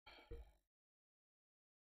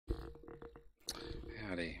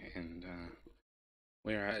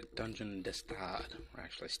We're at Dungeon Destard. We're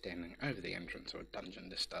actually standing over the entrance of Dungeon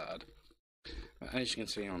Destard. As you can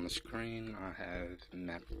see on the screen, I have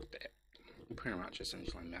mapped it. Pretty much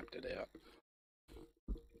essentially mapped it out.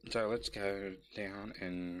 So let's go down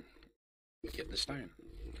and get the stone.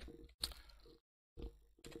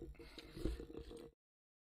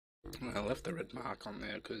 I left the red mark on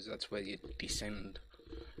there because that's where you descend.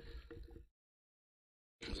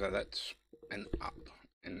 So that's an up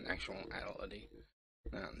in actual reality.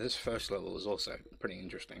 Now, this first level is also pretty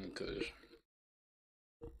interesting because,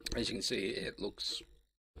 as you can see, it looks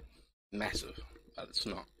massive, but it's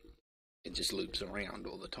not. It just loops around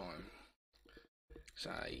all the time.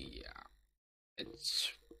 So yeah, it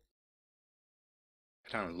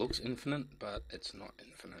kind of looks infinite, but it's not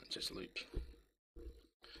infinite. It just loops.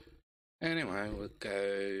 Anyway, we'll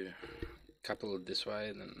go a couple of this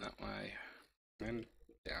way, then that way, and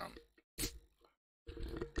down.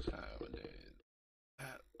 So we'll do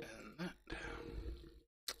that and that.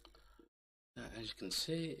 Now, as you can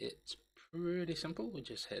see, it's pretty simple. We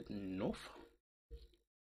just head north.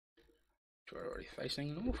 We're already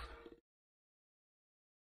facing north.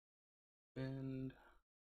 And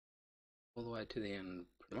all the way to the end,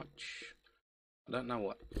 pretty much. I don't know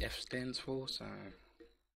what F stands for, so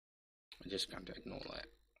I'm just going to ignore that.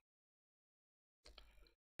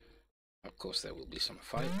 Of course, there will be some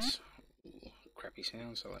fights. Ooh, crappy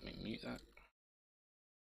sound, so let me mute that.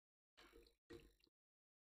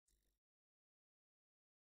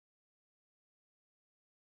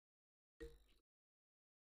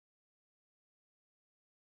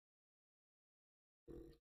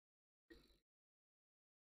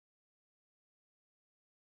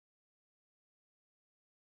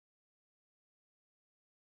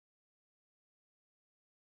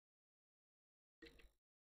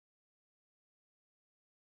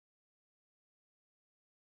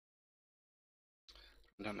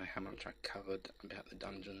 I don't know how much I covered about the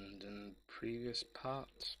dungeons in previous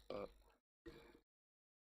parts, but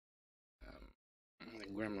the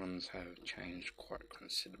gremlins have changed quite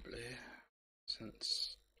considerably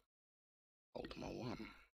since Ultima 1.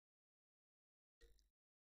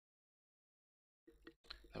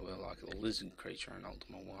 They were like a lizard creature in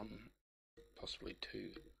Ultima 1, possibly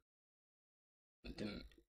 2. It didn't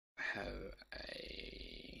have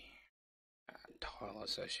a tile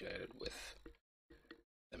associated with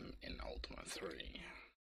them in Ultima 3.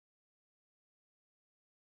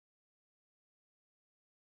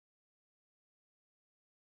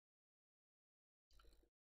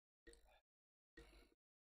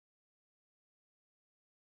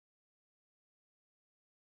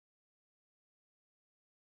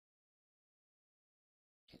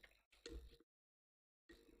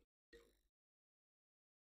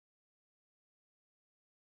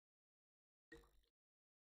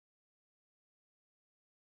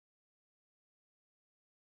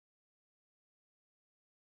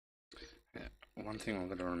 One thing I've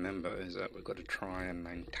got to remember is that we've got to try and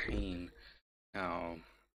maintain our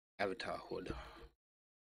avatar hood.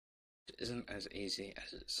 It isn't as easy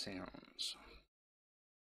as it sounds.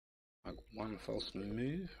 Like one false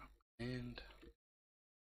move and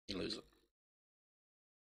you lose it.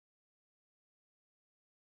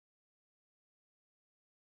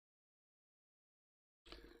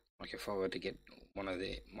 Like if I were to get one of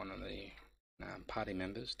the party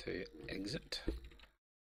members to exit,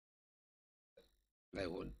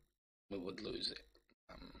 we would lose it.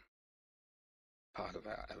 Part of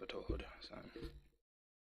our avatar hood. So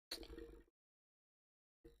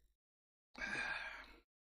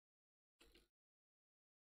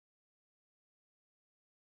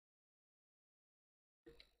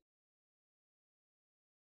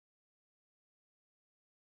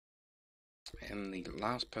and the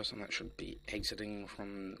last person that should be exiting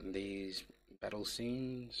from these battle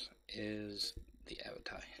scenes is the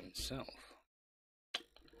avatar himself.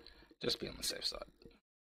 Just be on the safe side.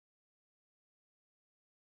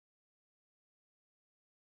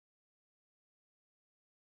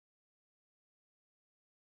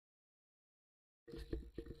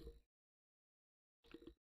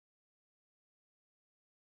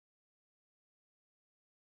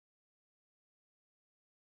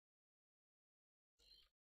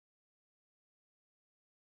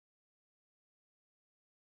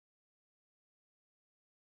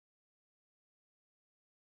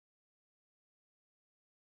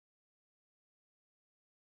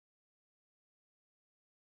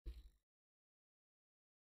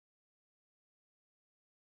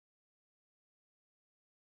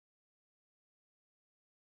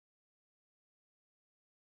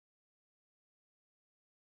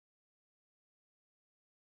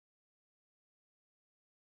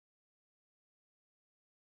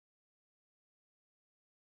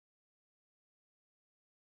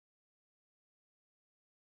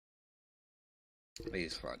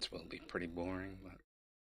 These fights will be pretty boring, but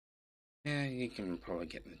yeah, you can probably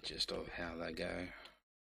get the gist of how they go.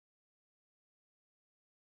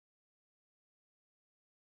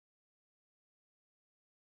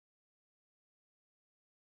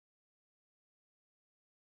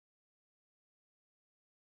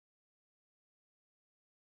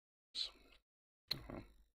 Well,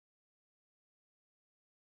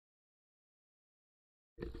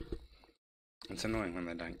 it's annoying when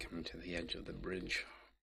they don't come to the edge of the bridge,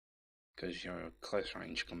 because your close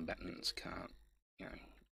range combatants can't,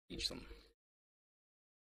 reach them.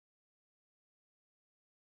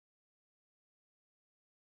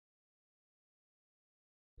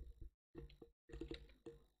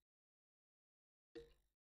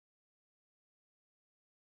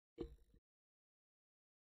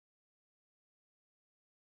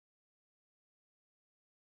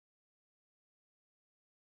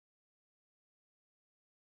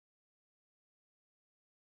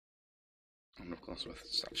 And of course, with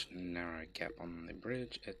such a narrow gap on the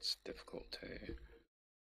bridge, it's difficult to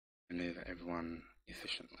maneuver everyone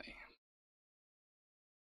efficiently.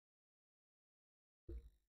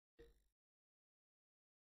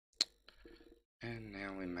 And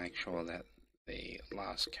now we make sure that the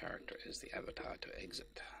last character is the avatar to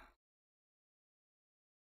exit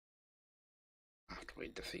after we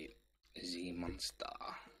defeat the monster.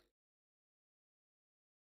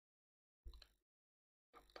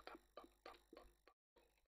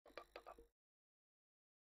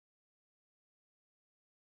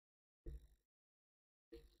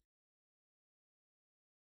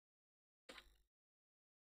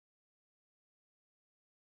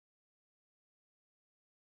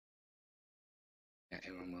 Yeah,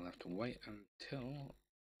 everyone will have to wait until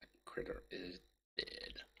that critter is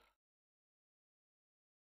dead.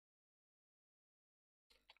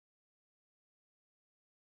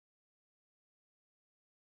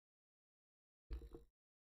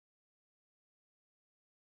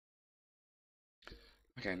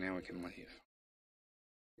 Okay, now we can leave.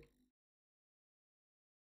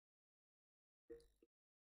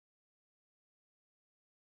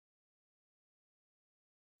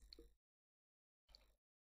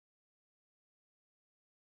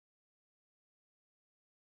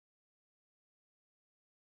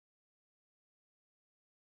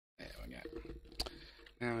 There we go.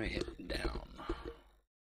 Now we hit down.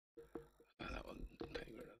 Oh, that one, take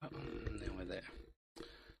rid of that one. Now we're there.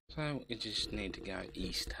 So we just need to go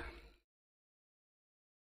east.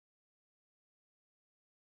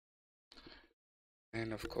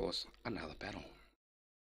 And of course, another battle.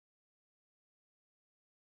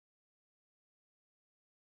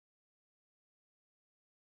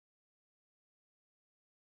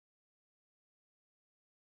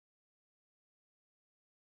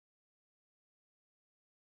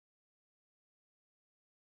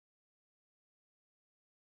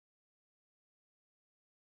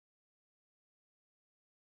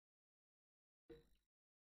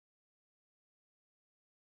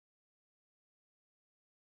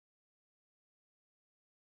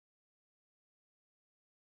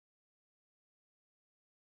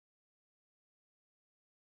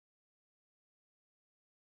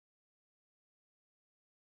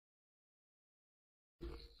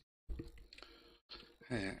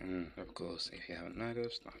 And of course, if you haven't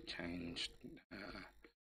noticed, I've changed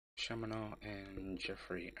Shamano and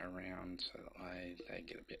Jeffrey around so that way they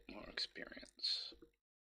get a bit more experience.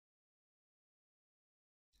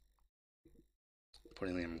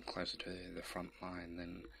 Putting them closer to the front line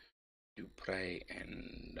than Dupre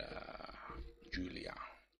and Julia.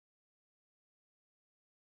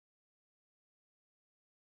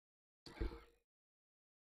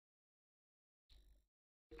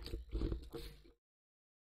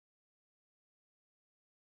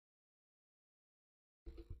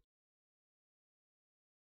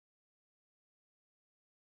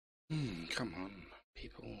 Come on,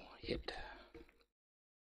 people, hit.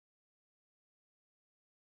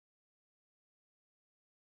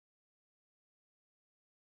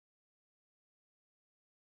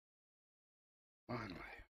 Finally.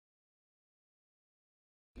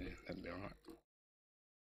 Yeah, that'd be alright.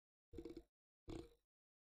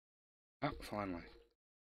 Oh, finally.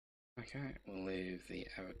 Okay, we'll leave the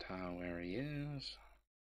avatar where he is.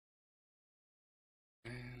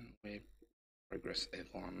 And we progress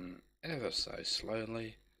everyone ever so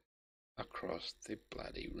slowly across the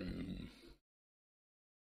bloody room.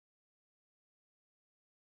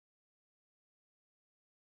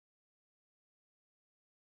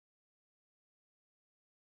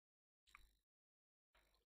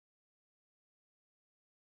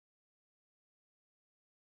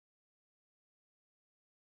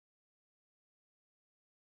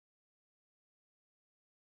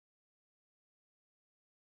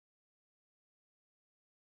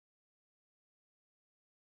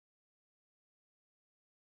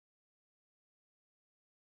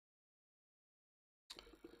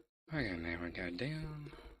 Okay, now we go down,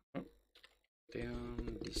 up,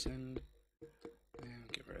 down, descend, and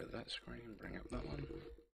get rid of that screen, bring up that one.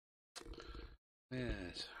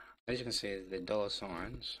 Yes, as you can see, the dollar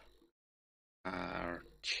signs are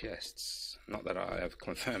chests. Not that I have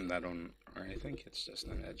confirmed that on or anything, it's just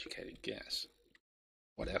an educated guess.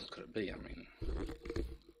 What else could it be? I mean,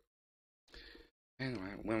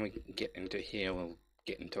 anyway, when we get into here, we'll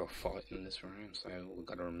get into a fight in this room, so we've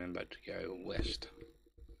got to remember to go west,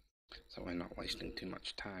 so we're not wasting too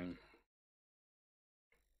much time.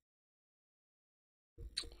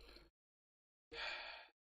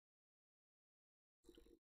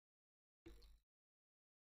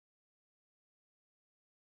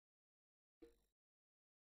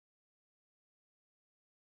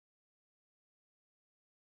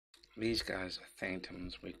 These guys are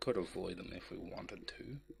phantoms. We could avoid them if we wanted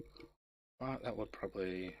to, but that would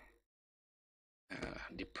probably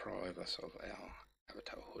deprive us of our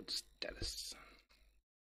avatarhood status.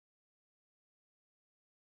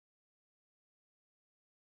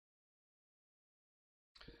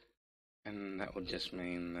 And that would just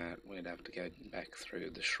mean that we'd have to go back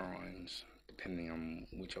through the shrines, depending on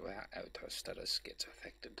which of our avatar status gets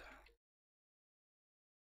affected.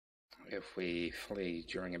 If we flee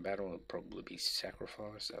during a battle, it would probably be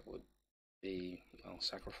sacrificed. That would be, well,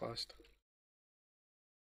 sacrificed.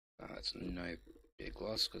 That's no big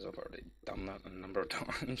loss because I've already done that a number of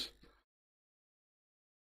times.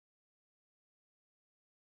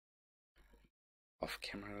 Off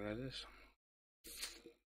camera, that is.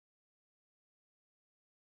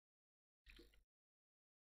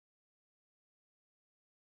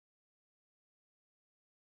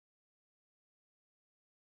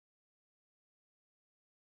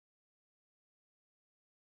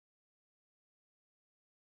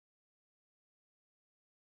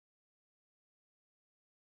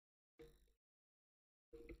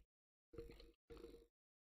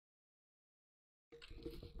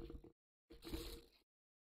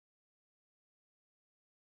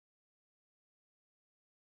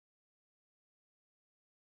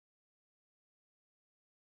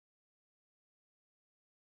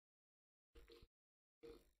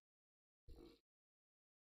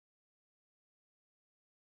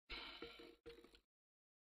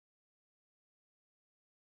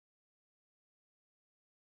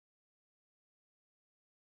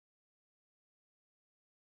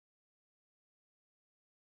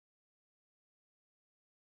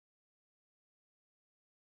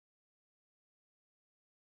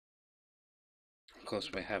 Of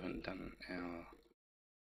course, we haven't done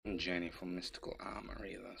our journey for mystical armor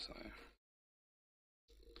either, so.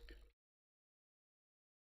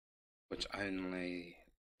 Which only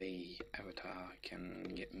the avatar can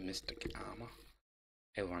get mystic armor.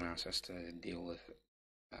 Everyone else has to deal with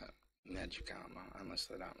magic armor, unless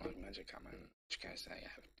they don't like magic armor, in which case they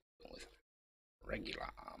have to deal with regular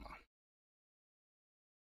armor.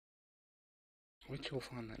 Which you'll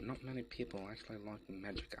find that not many people actually like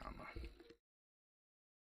magic armor.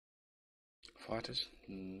 Fighters?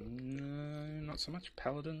 No, not so much.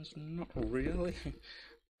 Paladins? Not really.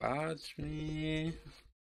 Bards? Meh.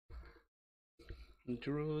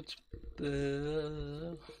 Druids?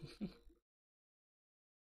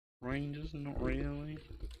 Rangers? Not really.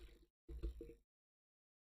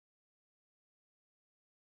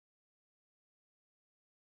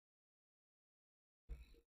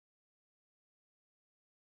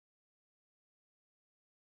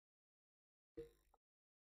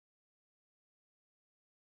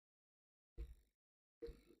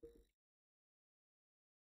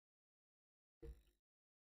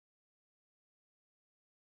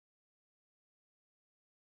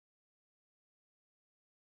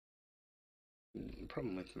 The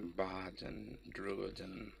problem with bards and druids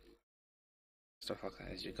and stuff like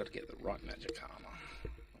that is you've got to get the right magic armor,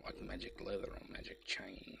 like magic leather or magic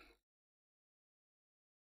chain.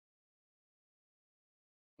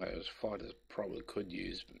 Whereas fighters probably could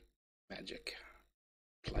use magic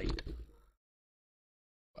plate,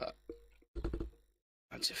 but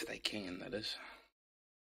that's if they can, that is.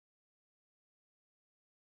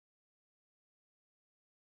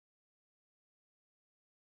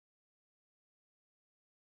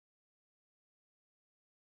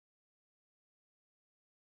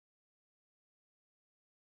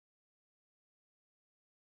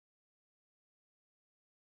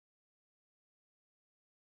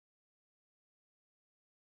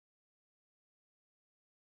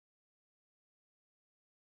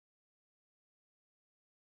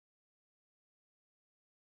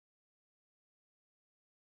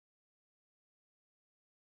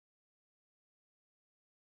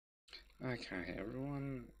 Okay,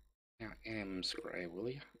 everyone, now M's grey, will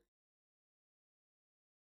you?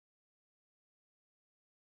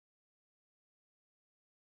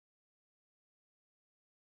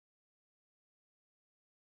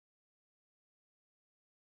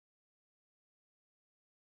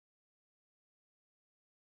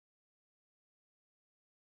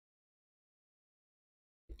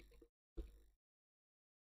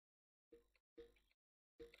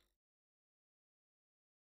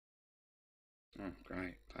 Oh,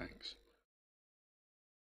 great, thanks.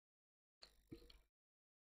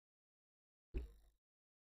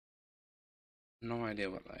 No idea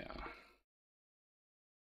what they are.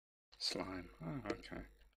 Slime. Oh, okay.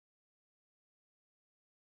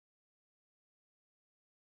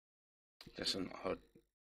 That's an odd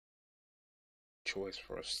choice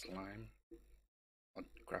for a slime. Odd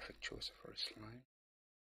graphic choice for a slime.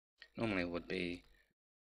 Normally it would be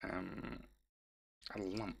a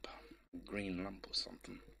lump, a green lump or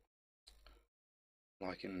something,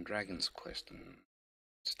 like in Dragon's Quest and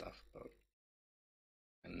stuff, but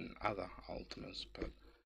and other Ultimas. But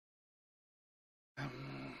I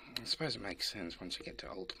suppose it makes sense once you get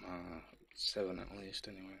to Ultima 7 at least,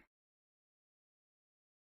 anyway.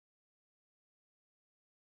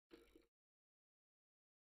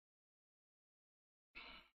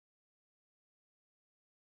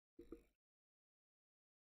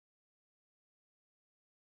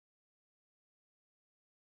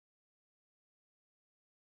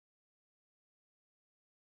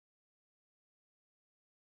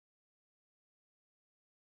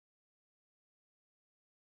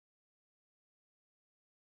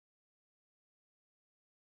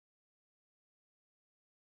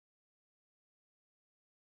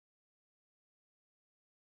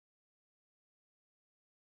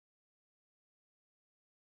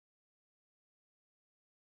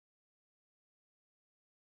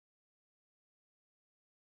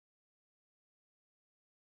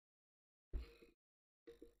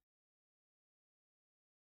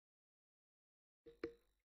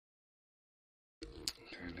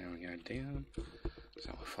 Okay, there we go down.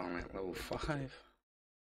 So we're finally at level 5.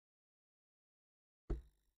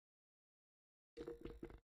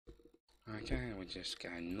 Okay, we just go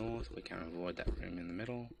north. We can avoid that room in the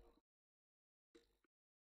middle.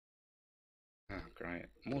 Oh, great.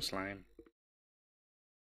 More slime.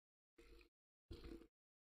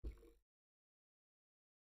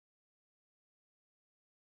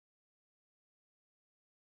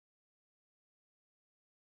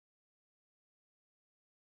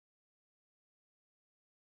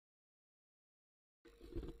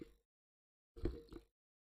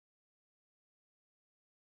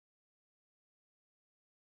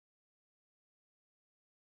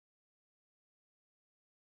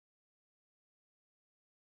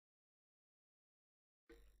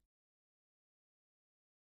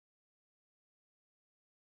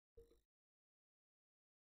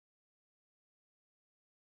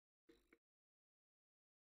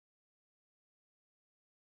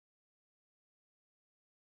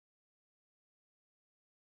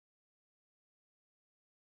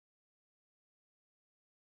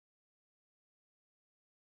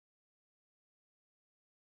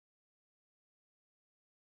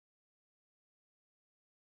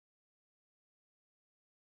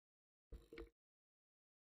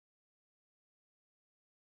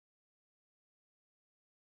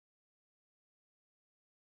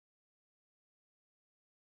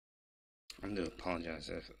 I do apologize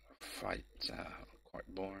if fights are quite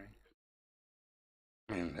boring.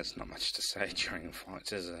 I mean, there's not much to say during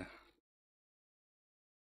fights, is there?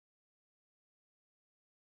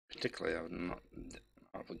 Particularly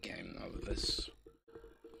of a game of this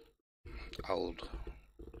old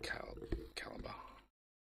caliber,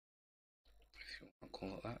 if you want to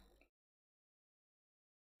call it that.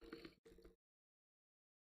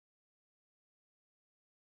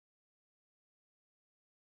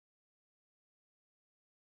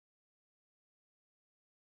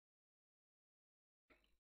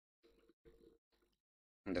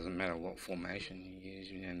 It doesn't matter what formation you use,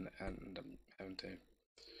 you end up having to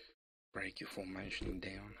break your formation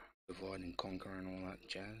down, divide and conquer and all that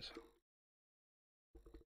jazz.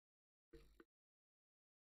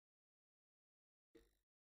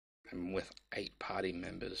 And with 8 party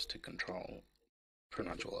members to control pretty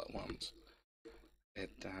much all at once,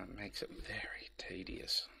 it makes it very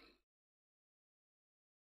tedious.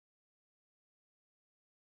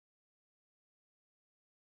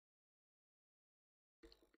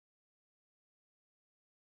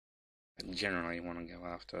 And generally you want to go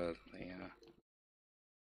after the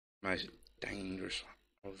most dangerous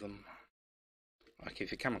of them. Like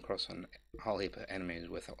if you come across a whole heap of enemies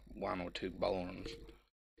with 1 or 2 Bolorons,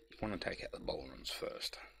 you want to take out the Bolorons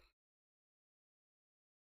first.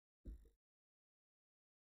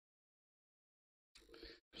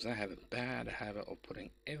 Because they have a bad habit of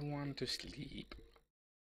putting everyone to sleep.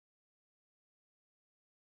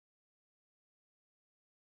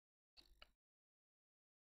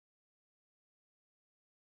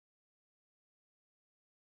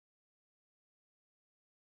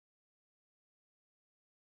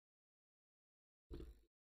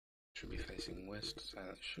 should be facing west, so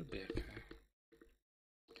that should be okay.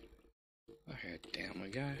 Okay, down we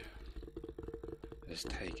go. It's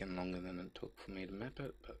taken longer than it took for me to map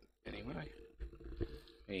it, but anyway,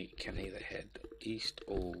 we can either head east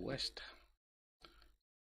or west.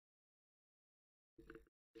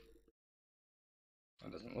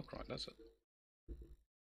 That doesn't look right, does it?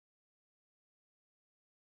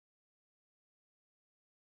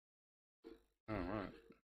 Alright.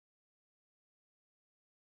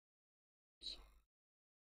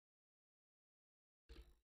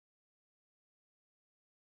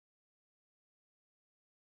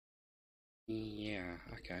 Yeah,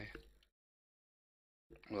 okay.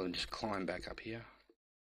 We'll just climb back up here.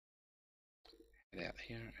 Head out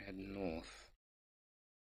here, head north.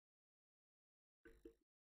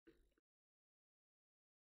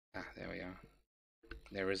 Ah, there we are.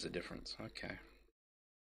 There is a difference, okay.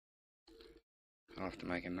 I'll have to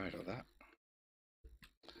make a note of that.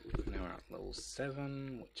 Now we're at level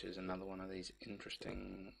 7, which is another one of these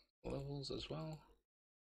interesting levels as well.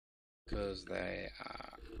 Because they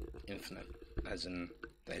are infinite, as in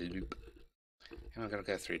they loop. And I've got to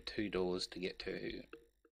go through 2 doors to get to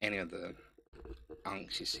any of the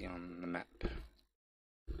unks you see on the map.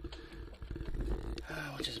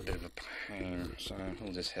 Which is a bit of a pain, so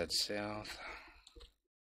we'll just head south.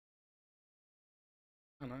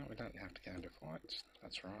 Oh no, we don't have to go into fights,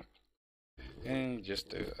 that's right. And just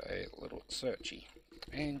do a little searchy.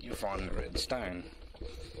 And you find the red stone.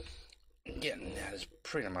 Getting that is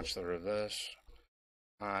pretty much the reverse.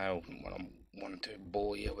 I wouldn't want to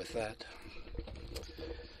bore you with that.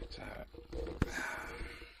 So,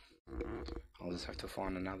 I'll just have to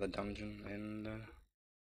find another dungeon and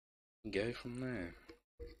go from there.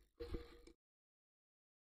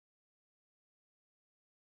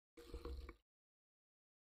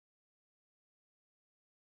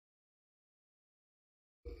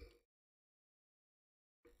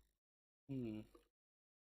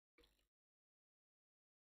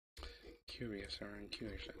 Curious.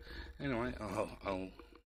 Anyway, I'll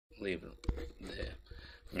leave it there.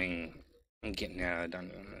 I mean, getting out of the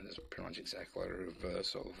dungeon is pretty much exactly the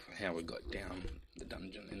reverse of how we got down the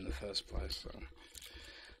dungeon in the first place, so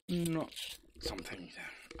not something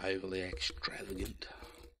overly extravagant.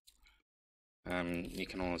 You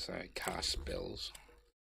can also cast spells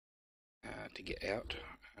to get out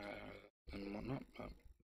and whatnot, but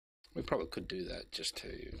we probably could do that just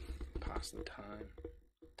to pass the time.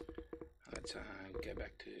 Let's go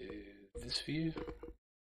back to this view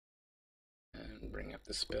and bring up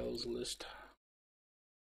the spells list.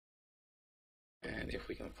 And if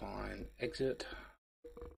we can find exit,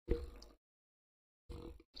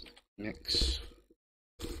 X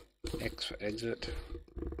for exit,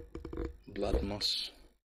 blood moss,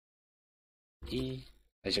 E.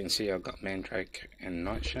 As you can see, I've got Mandrake and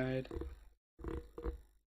Nightshade.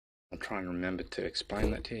 I'll try and remember to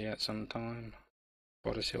explain that to you at some time.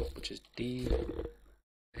 Body Silk, which is D,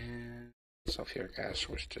 and Sulfuric Acid,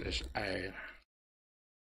 which is A.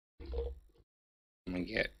 And we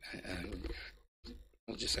get,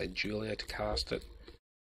 we'll just say Julia to cast it,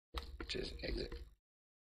 which is exit.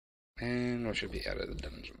 And we should be out of the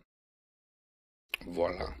dungeon.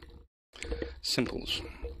 Voila. Simples.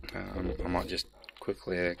 I might just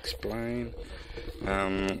quickly explain.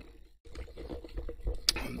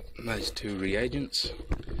 Those 2 reagents.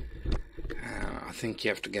 I think you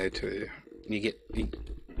have to go to,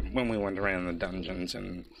 when we went around the dungeons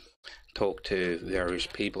and talked to various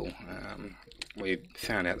people, we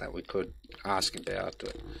found out that we could ask about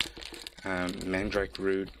Mandrake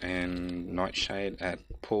Root and Nightshade at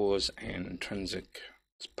Pause and Intrinsic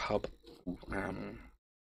Pub.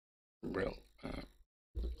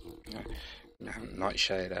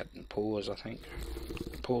 Nightshade at Pause, I think.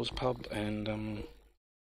 Pause Pub, and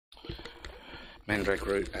Mandrake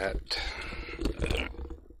Root at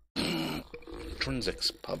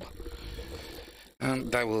Intrinsic's Pub.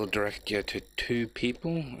 They will direct you to 2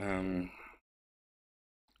 people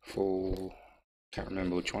for, can't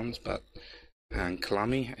remember which ones, but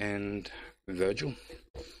Kalami and Virgil.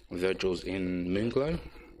 Virgil's in Moonglow,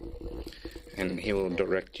 and he will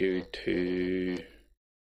direct you to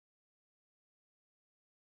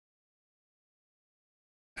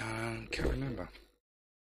can't remember.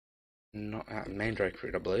 Not Mandrake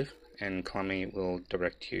Root, I believe, and Kalami will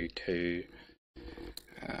direct you to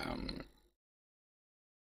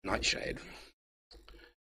Nightshade.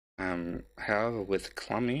 However, with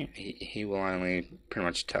Kalami, he will only pretty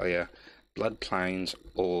much tell you Blood Plains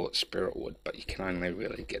or Spirit Wood, but you can only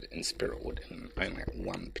really get it in Spirit Wood in only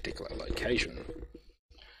one particular location.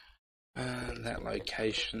 That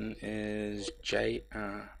location is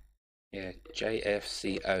JFCO,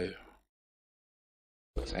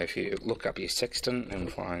 So if you look up your sextant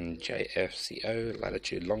and find JFCO,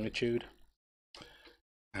 latitude, longitude,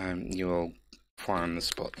 you will find the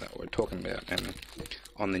spot that we're talking about. And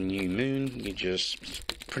on the new moon, you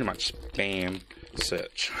just pretty much spam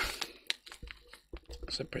search.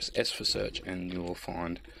 So press S for search and you will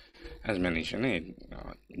find as many as you need.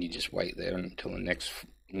 You just wait there until the next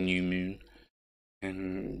new moon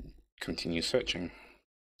and continue searching,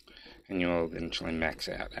 and you'll eventually max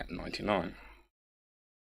out at 99.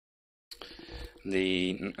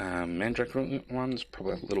 The Mandrake one's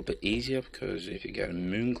probably a little bit easier, because if you go to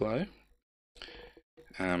Moonglow,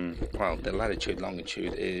 well, the latitude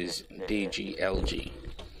longitude is DGLG,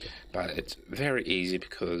 but it's very easy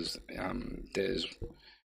because there's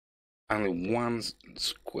only one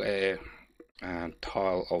square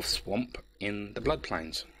tile of swamp in the Blood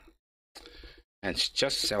Plains. And it's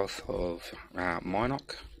just south of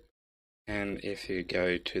Minok. And if you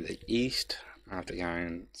go to the east, after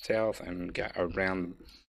going south and go around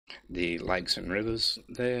the lakes and rivers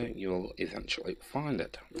there, you'll eventually find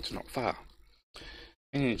it. It's not far.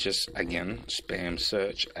 And you just, again, spam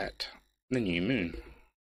search at the new moon.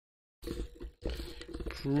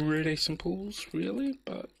 Pretty simple, really,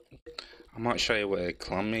 but I might show you where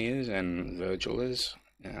Clummy is and Virgil is,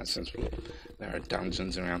 since there are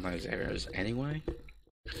dungeons around those areas anyway.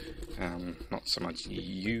 Not so much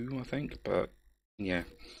you, I think, but yeah,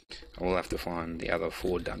 I will have to find the other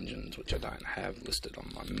 4 dungeons, which I don't have listed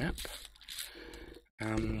on my map,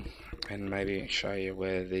 and maybe show you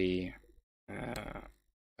where the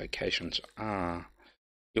locations are.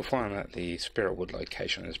 You'll find that the Spiritwood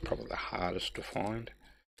location is probably the hardest to find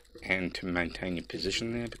and to maintain your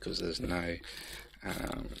position there, because there's no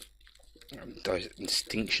those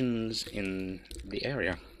distinctions in the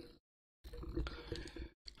area.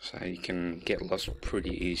 So you can get lost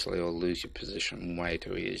pretty easily or lose your position way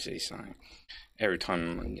too easy. So every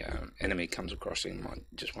time an enemy comes across you, you might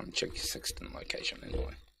just want to check your sextant location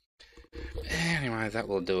anyway. Anyway, that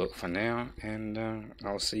will do it for now, and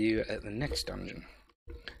I'll see you at the next dungeon.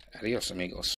 Adios, amigos.